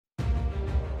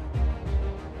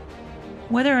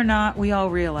Whether or not we all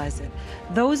realize it,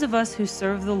 those of us who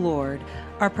serve the Lord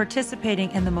are participating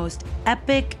in the most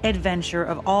epic adventure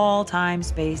of all time,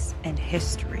 space, and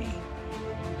history.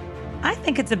 I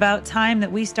think it's about time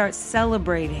that we start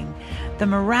celebrating the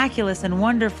miraculous and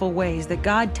wonderful ways that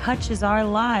God touches our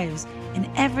lives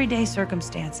in everyday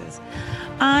circumstances.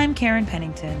 I'm Karen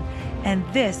Pennington, and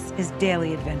this is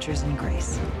Daily Adventures in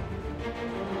Grace.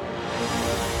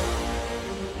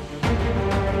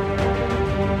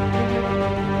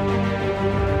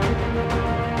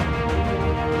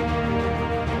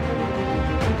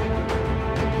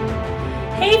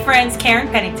 Hey friends, Karen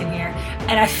Pennington here,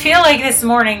 and I feel like this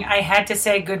morning I had to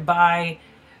say goodbye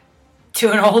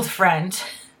to an old friend,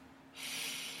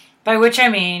 by which I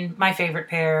mean my favorite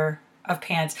pair of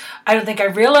pants. I don't think I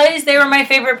realized they were my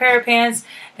favorite pair of pants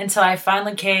until I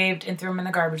finally caved and threw them in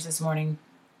the garbage this morning.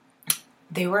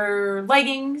 They were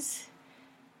leggings.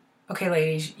 Okay,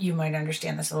 ladies, you might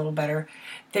understand this a little better.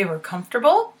 They were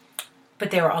comfortable,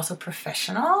 but they were also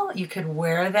professional. You could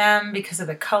wear them because of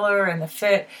the color and the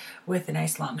fit with a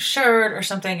nice long shirt or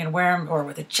something and wear them, or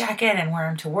with a jacket and wear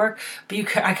them to work.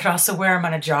 But I could also wear them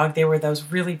on a jog. They were those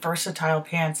really versatile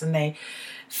pants and they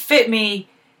fit me.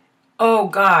 Oh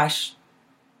gosh,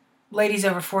 ladies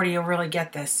over 40, you'll really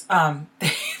get this.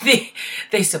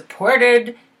 They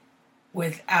supported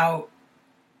without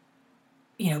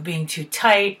being too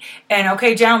tight. And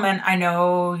okay, gentlemen, I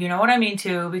know you know what I mean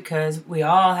too, because we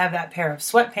all have that pair of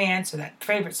sweatpants or that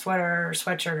favorite sweater or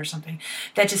sweatshirt or something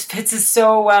that just fits us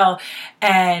so well.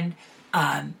 And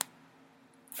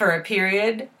for a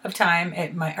period of time,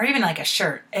 it might, or even like a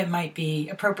shirt, it might be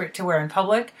appropriate to wear in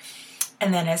public.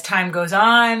 And then as time goes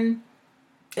on,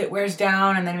 it wears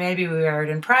down, and then maybe we wear it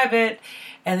in private.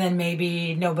 And then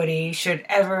maybe nobody should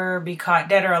ever be caught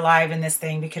dead or alive in this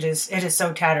thing because it is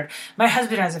so tattered. My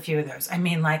husband has a few of those. I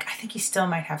mean, I think he still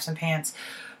might have some pants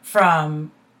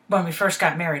from when we first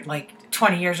got married,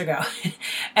 20 years ago.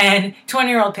 And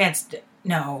 20-year-old pants,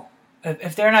 no.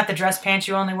 If they're not the dress pants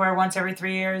you only wear once every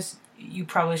 3 years, you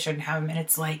probably shouldn't have them. And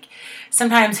it's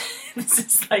sometimes this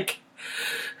is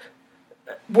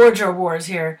wardrobe wars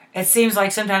here. It seems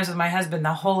like sometimes with my husband,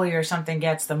 the holier something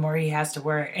gets, the more he has to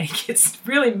wear it. And he gets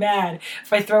really mad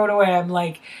if I throw it away. I'm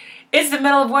like, it's the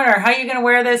middle of winter. How are you going to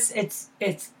wear this?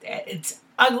 It's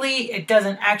ugly. It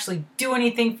doesn't actually do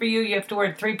anything for you. You have to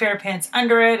wear 3 pair of pants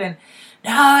under it. And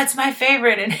no, it's my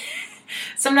favorite. And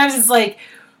sometimes it's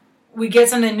we get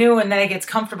something new and then it gets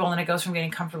comfortable, and it goes from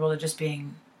getting comfortable to just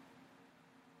being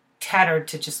tattered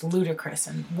to just ludicrous.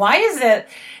 And why is it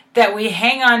that we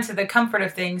hang on to the comfort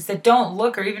of things that don't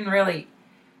look or even really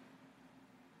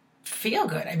feel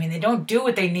good? I mean, they don't do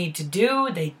what they need to do.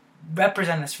 They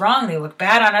represent us wrong. They look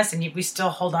bad on us, and yet we still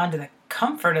hold on to the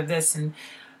comfort of this. And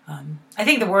I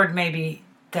think the word maybe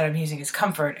that I'm using is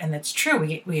comfort, and that's true.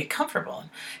 We get comfortable.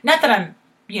 Not that I'm,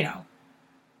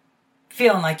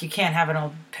 feeling like you can't have an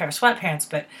old pair of sweatpants,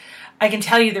 but I can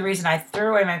tell you the reason I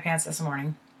threw away my pants this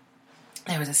morning.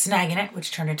 There was a snag in it,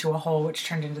 which turned into a hole, which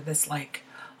turned into this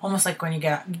almost like when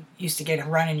you used to get a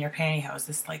run in your pantyhose.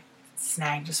 This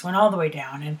snag just went all the way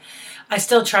down, and I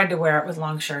still tried to wear it with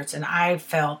long shirts, and I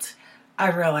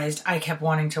realized I kept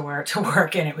wanting to wear it to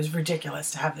work, and it was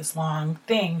ridiculous to have this long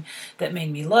thing that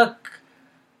made me look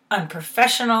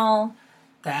unprofessional.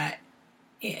 That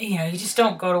you just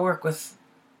don't go to work with.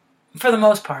 For the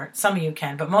most part, some of you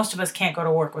can, but most of us can't go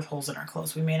to work with holes in our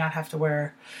clothes. We may not have to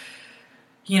wear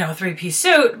a 3-piece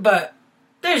suit, but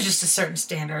there's just a certain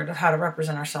standard of how to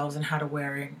represent ourselves and how to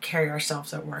wear and carry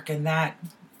ourselves at work, and that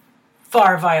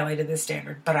far violated this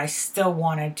standard. But I still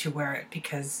wanted to wear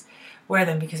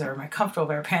them because they were my comfortable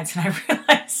pair of pants, and I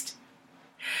realized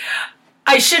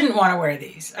I shouldn't want to wear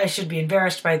these. I should be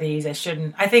embarrassed by these. I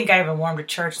shouldn't. I think I even worn to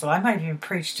church, though. I might have even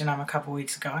preached in them a couple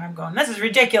weeks ago, and I'm going, this is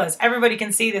ridiculous. Everybody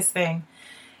can see this thing.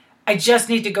 I just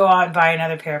need to go out and buy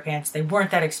another pair of pants. They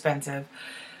weren't that expensive.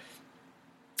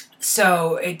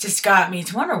 So it just got me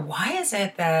to wonder, why is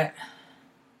it that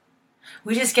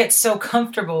we just get so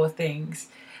comfortable with things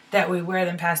that we wear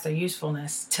them past their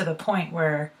usefulness to the point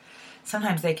where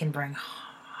sometimes they can bring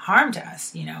harm to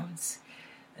us?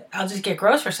 I'll just get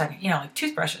gross for a second. Like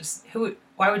toothbrushes.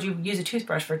 Why would you use a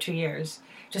toothbrush for 2 years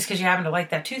just because you happen to like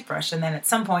that toothbrush, and then at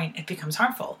some point it becomes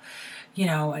harmful?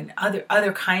 And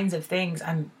other kinds of things.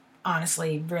 I'm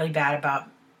honestly really bad about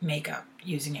makeup,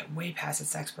 using it way past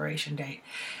its expiration date.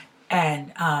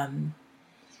 And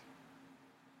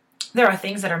there are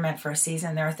things that are meant for a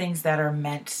season. There are things that are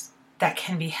meant that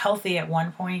can be healthy at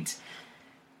one point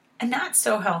and not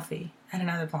so healthy at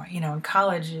another point. In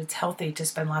college, it's healthy to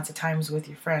spend lots of times with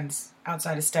your friends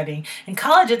outside of studying. In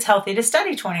college, it's healthy to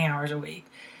study 20 hours a week,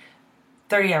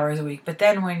 30 hours a week. But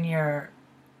then when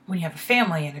when you have a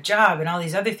family and a job and all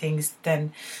these other things,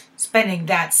 then spending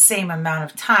that same amount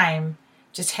of time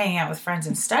just hanging out with friends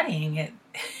and studying it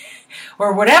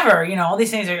or whatever, all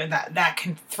these things that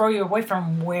can throw you away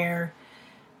from where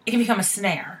it can become a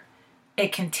snare.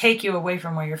 It can take you away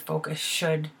from where your focus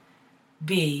should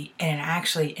be. And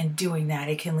actually, in doing that,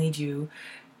 it can lead you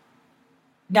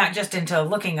not just into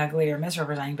looking ugly or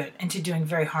misrepresenting, but into doing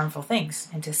very harmful things,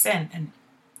 into sin. And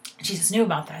Jesus knew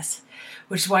about this,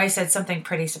 which is why he said something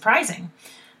pretty surprising.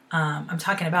 I'm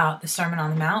talking about the Sermon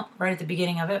on the Mount, right at the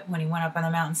beginning of it, when he went up on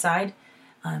the mountainside.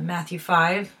 Matthew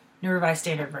 5, New Revised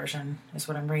Standard Version is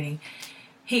what I'm reading.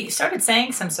 He started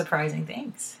saying some surprising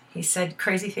things. He said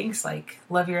crazy things like,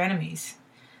 love your enemies.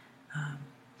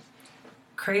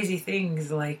 Crazy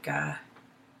things like,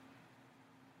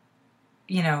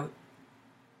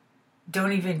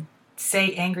 don't even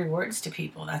say angry words to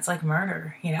people. That's like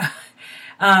murder,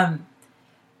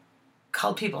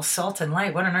 Called people salt and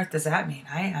light. What on earth does that mean?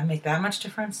 I make that much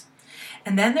difference?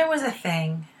 And then there was a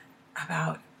thing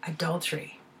about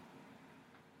adultery.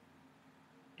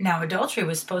 Now, adultery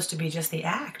was supposed to be just the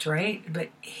act, right? But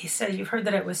he said, you've heard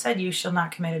that it was said, you shall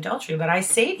not commit adultery. But I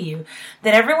say to you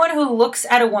that everyone who looks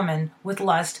at a woman with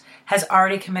lust has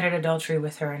already committed adultery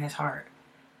with her in his heart.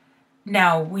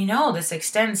 Now, we know this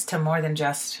extends to more than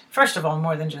just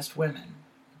women.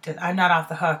 I'm not off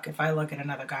the hook if I look at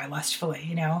another guy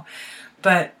lustfully,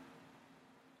 But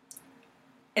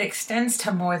it extends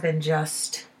to more than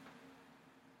just,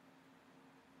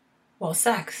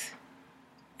 sex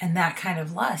and that kind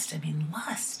of lust. I mean,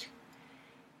 lust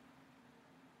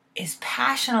is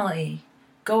passionately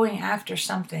going after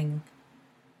something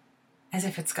as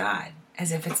if it's God,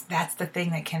 as if that's the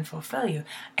thing that can fulfill you.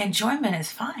 Enjoyment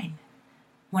is fine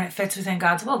when it fits within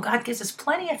God's will. God gives us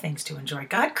plenty of things to enjoy.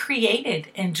 God created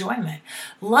enjoyment.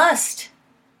 Lust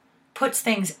puts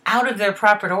things out of their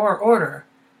proper order.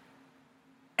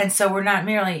 And so we're not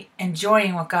merely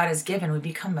enjoying what God has given, we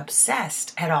become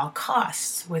obsessed at all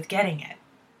costs with getting it.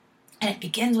 And it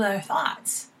begins with our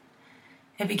thoughts.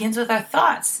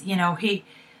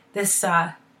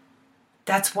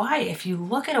 That's why if you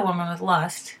look at a woman with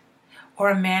lust or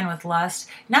a man with lust,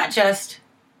 not just,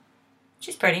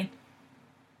 she's pretty.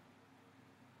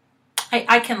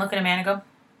 I can look at a man and go,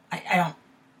 I don't,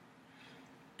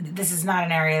 this is not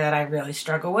an area that I really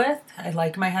struggle with. I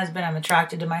like my husband. I'm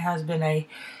attracted to my husband.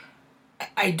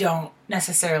 I don't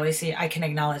necessarily see, I can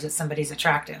acknowledge that somebody's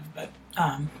attractive, but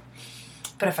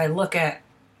if I look at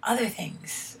other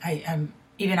things, I'm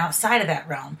even outside of that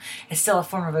realm, it's still a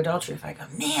form of adultery. If I go,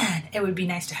 man, it would be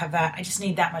nice to have that. I just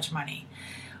need that much money.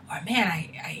 Or man,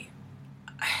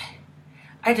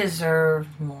 I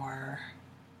deserve more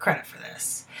credit for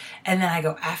this. And then I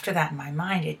go after that in my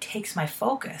mind. It takes my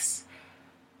focus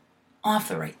off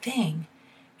the right thing.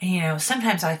 And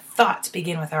sometimes our thoughts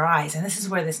begin with our eyes. And this is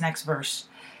where this next verse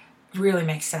really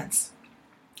makes sense.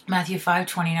 Matthew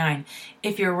 5:29.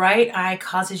 If your right eye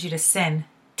causes you to sin,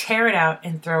 tear it out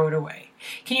and throw it away.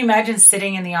 Can you imagine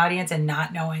sitting in the audience and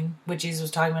not knowing what Jesus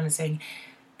was talking about and saying,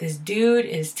 this dude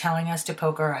is telling us to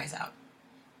poke our eyes out.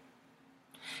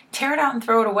 Tear it out and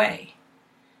throw it away.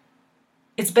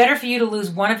 It's better for you to lose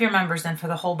one of your members than for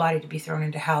the whole body to be thrown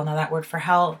into hell. Now that word for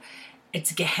hell,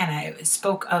 it's Gehenna. It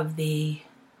spoke of the,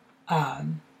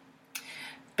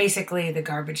 basically the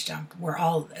garbage dump, where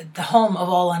the home of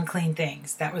all unclean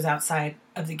things that was outside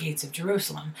of the gates of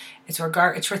Jerusalem. It's where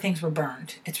things were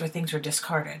burned. It's where things were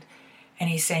discarded. And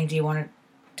he's saying, do you want to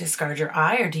discard your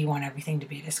eye or do you want everything to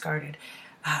be discarded?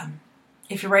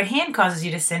 If your right hand causes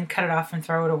you to sin, cut it off and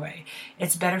throw it away.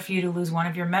 It's better for you to lose one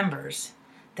of your members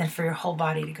than for your whole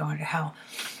body to go into hell.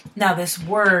 Now, this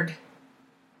word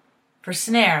for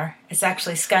snare is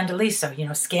actually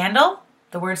scandalizo. Scandal?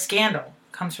 The word scandal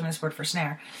comes from this word for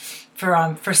snare.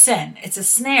 For sin. It's a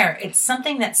snare. It's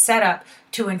something that's set up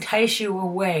to entice you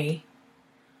away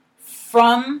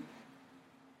from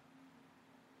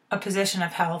a position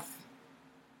of health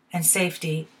and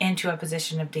safety into a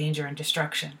position of danger and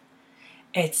destruction.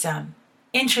 It's,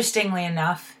 interestingly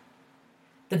enough,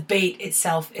 the bait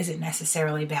itself isn't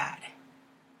necessarily bad.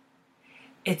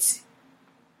 It's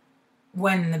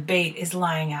when the bait is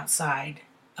lying outside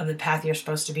of the path you're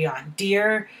supposed to be on.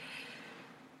 Deer,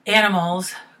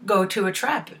 animals go to a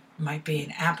trap. It might be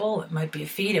an apple, it might be a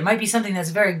feed, it might be something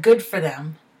that's very good for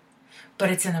them, but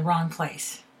it's in the wrong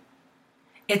place.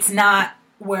 It's not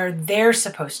where they're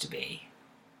supposed to be.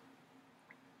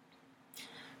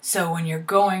 So when you're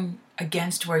going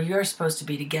against where you're supposed to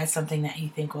be to get something that you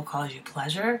think will cause you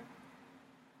pleasure,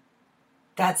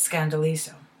 that's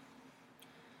scandalizo.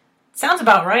 Sounds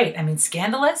about right. I mean,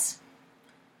 scandalous,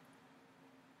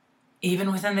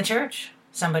 even within the church.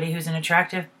 Somebody who's an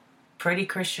attractive pretty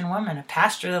Christian woman, a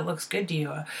pastor that looks good to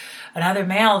you, another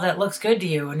male that looks good to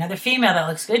you, another female that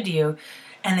looks good to you,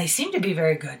 and they seem to be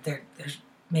very good. They're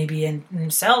maybe in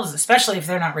themselves, especially if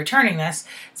they're not returning this.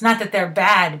 It's not that they're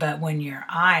bad, but when your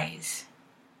eyes...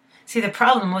 See, the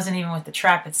problem wasn't even with the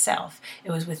trap itself.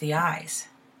 It was with the eyes.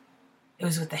 It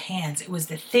was with the hands. It was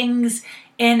the things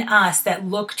in us that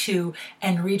look to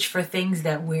and reach for things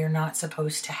that we're not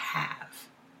supposed to have.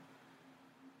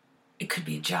 It could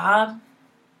be a job.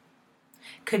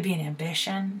 It could be an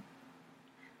ambition.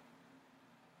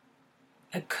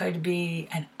 It could be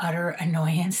an utter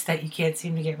annoyance that you can't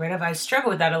seem to get rid of. I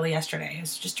struggled with that only yesterday. I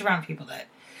was just around people that,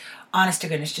 honest to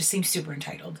goodness, just seem super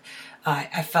entitled.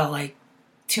 I felt like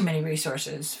too many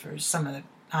resources for some of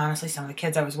the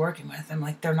kids I was working with. I'm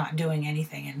like, they're not doing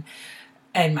anything.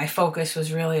 And my focus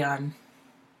was really on,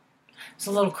 it's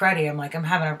a little cruddy. I'm like,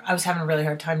 I was having a really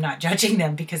hard time not judging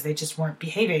them because they just weren't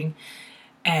behaving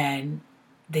and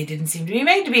they didn't seem to be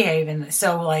made to behave. And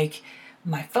so like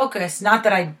my focus, not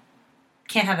that I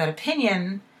can't have that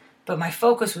opinion, but my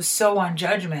focus was so on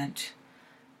judgment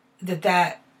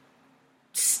that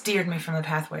steered me from the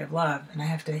pathway of love. And I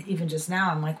have to, even just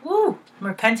now, I'm like, woo, I'm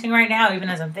repenting right now, even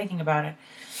as I'm thinking about it.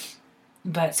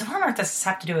 But so I wonder what this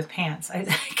have to do with pants. I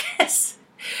guess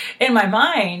in my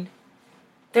mind,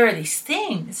 there are these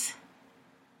things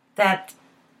that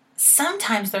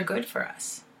sometimes they're good for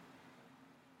us.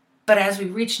 But as we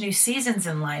reach new seasons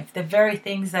in life, the very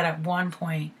things that at one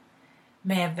point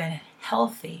may have been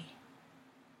healthy,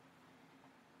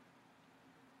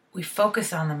 we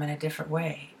focus on them in a different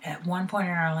way. At one point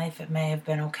in our life, it may have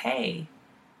been okay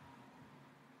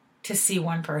to see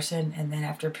one person and then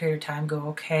after a period of time go,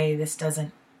 okay, this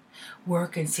doesn't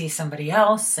work, and see somebody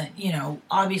else. And,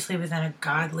 obviously within a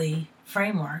godly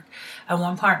framework. At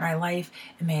one point in our life,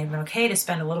 it may have been okay to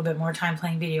spend a little bit more time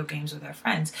playing video games with our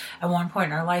friends. At one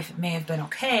point in our life, it may have been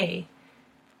okay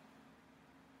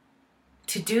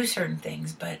to do certain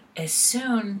things. But as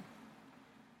soon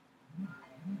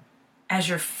as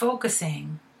you're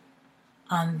focusing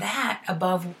on that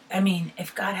above,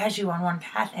 if God has you on one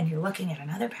path and you're looking at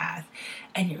another path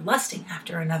and you're lusting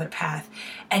after another path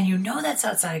and you know that's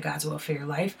outside of God's will for your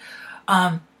life,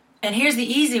 and here's the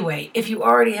easy way. If you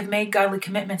already have made godly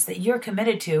commitments that you're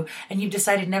committed to and you've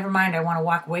decided, never mind, I want to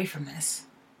walk away from this.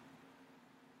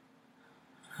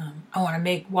 I want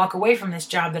to walk away from this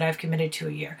job that I've committed to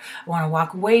a year. I want to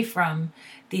walk away from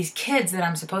these kids that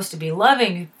I'm supposed to be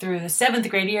loving through the 7th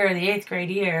grade year or the 8th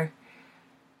grade year.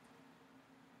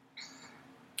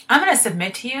 I'm going to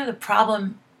submit to you, the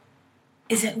problem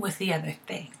isn't with the other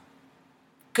thing.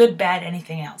 Good, bad,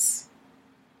 anything else.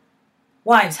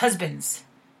 Wives, husbands,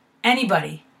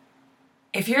 anybody.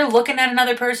 If you're looking at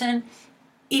another person,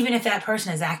 even if that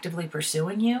person is actively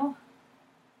pursuing you,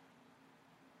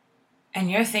 and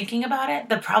you're thinking about it,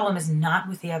 the problem is not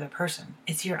with the other person.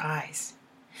 It's your eyes.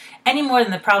 Any more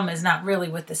than the problem is not really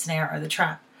with the snare or the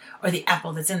trap, or the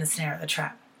apple that's in the snare or the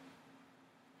trap.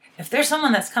 If there's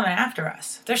someone that's coming after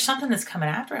us, if there's something that's coming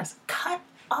after us, cut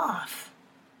off.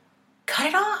 Cut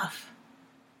it off.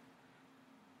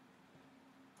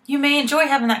 You may enjoy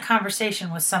having that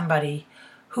conversation with somebody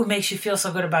who makes you feel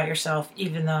so good about yourself,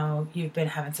 even though you've been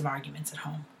having some arguments at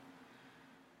home.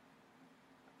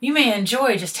 You may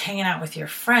enjoy just hanging out with your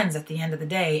friends at the end of the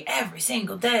day, every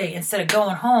single day, instead of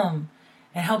going home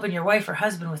and helping your wife or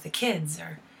husband with the kids.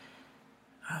 Or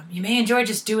you may enjoy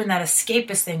just doing that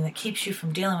escapist thing that keeps you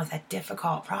from dealing with that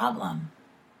difficult problem.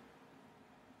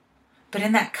 But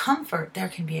in that comfort, there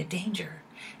can be a danger.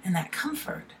 And that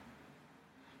comfort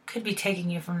could be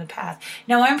taking you from the path.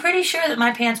 Now, I'm pretty sure that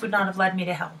my pants would not have led me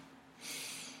to hell.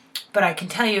 But I can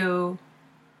tell you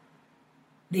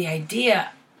the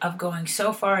idea of going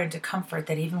so far into comfort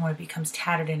that even when it becomes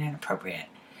tattered and inappropriate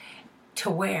to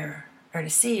wear or to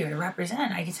see or to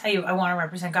represent, I can tell you I want to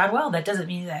represent God well. That doesn't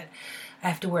mean that I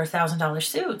have to wear $1,000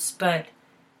 suits, but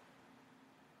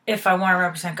if I want to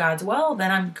represent God's well,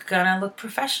 then I'm going to look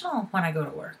professional when I go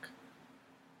to work.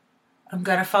 I'm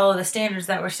going to follow the standards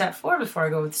that were set forward before I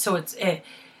go. So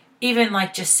even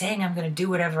like just saying I'm going to do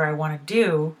whatever I want to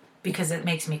do because it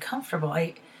makes me comfortable.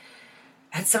 I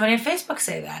had somebody on Facebook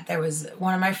say that. There was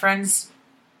one of my friends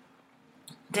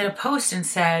did a post and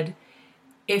said,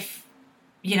 if,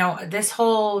 this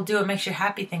whole do what makes you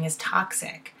happy thing is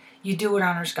toxic. You do what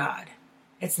honors God.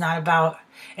 It's not about,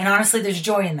 and honestly, there's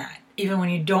joy in that. Even when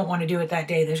you don't want to do it that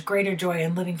day, there's greater joy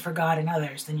in living for God and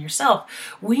others than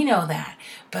yourself. We know that.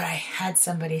 But I had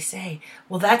somebody say,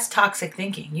 well, that's toxic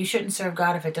thinking. You shouldn't serve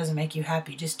God if it doesn't make you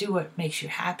happy. Just do what makes you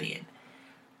happy.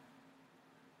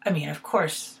 And of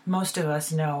course, most of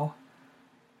us know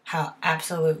how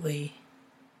absolutely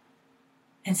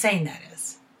insane that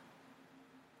is.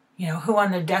 who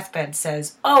on their deathbed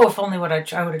says, oh, if only I would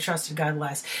have trusted God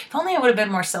less. If only I would have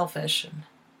been more selfish.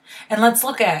 And let's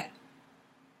look at,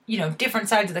 different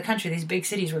sides of the country, these big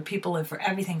cities where people live for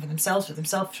everything, for themselves.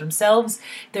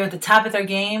 They're at the top of their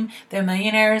game. They're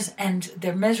millionaires, and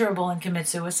they're miserable and commit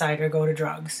suicide or go to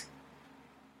drugs.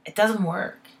 It doesn't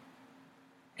work.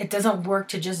 It doesn't work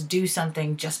to just do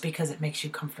something just because it makes you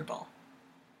comfortable.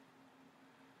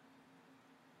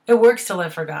 It works to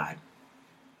live for God.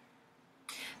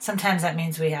 Sometimes that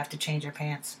means we have to change our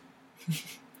pants.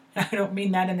 I don't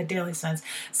mean that in the daily sense.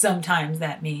 Sometimes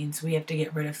that means we have to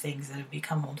get rid of things that have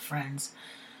become old friends.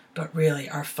 But really,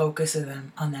 our focus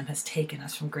on them has taken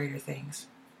us from greater things.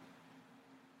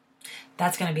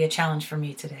 That's going to be a challenge for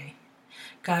me today.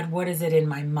 God, what is it in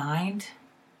my mind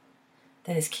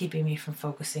that is keeping me from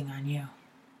focusing on you?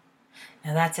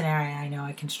 Now that's an area I know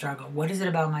I can struggle. What is it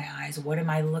about my eyes? What am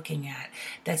I looking at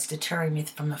that's deterring me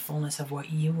from the fullness of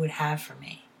what you would have for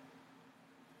me?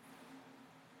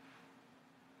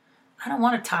 I don't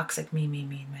want a toxic me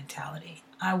mentality.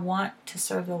 I want to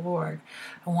serve the Lord.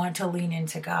 I want to lean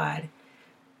into God.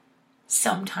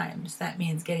 Sometimes that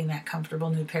means getting that comfortable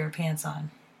new pair of pants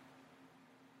on.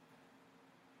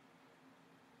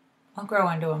 I'll grow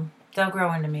into them. They'll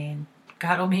grow into me, and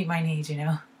God will meet my needs,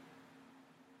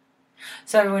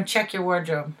 So everyone, check your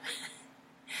wardrobe.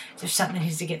 There's something that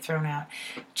needs to get thrown out.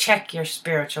 Check your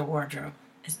spiritual wardrobe.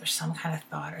 Is there some kind of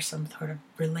thought or some sort of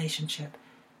relationship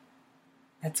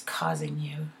that's causing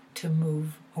you to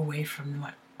move away from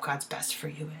what God's best for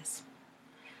you is?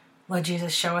 Lord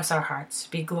Jesus, show us our hearts.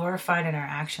 Be glorified in our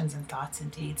actions and thoughts and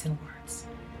deeds and words.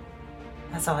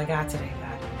 That's all I got today,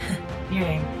 God. In your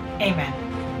name,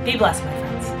 amen. Be blessed, my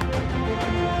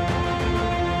friends.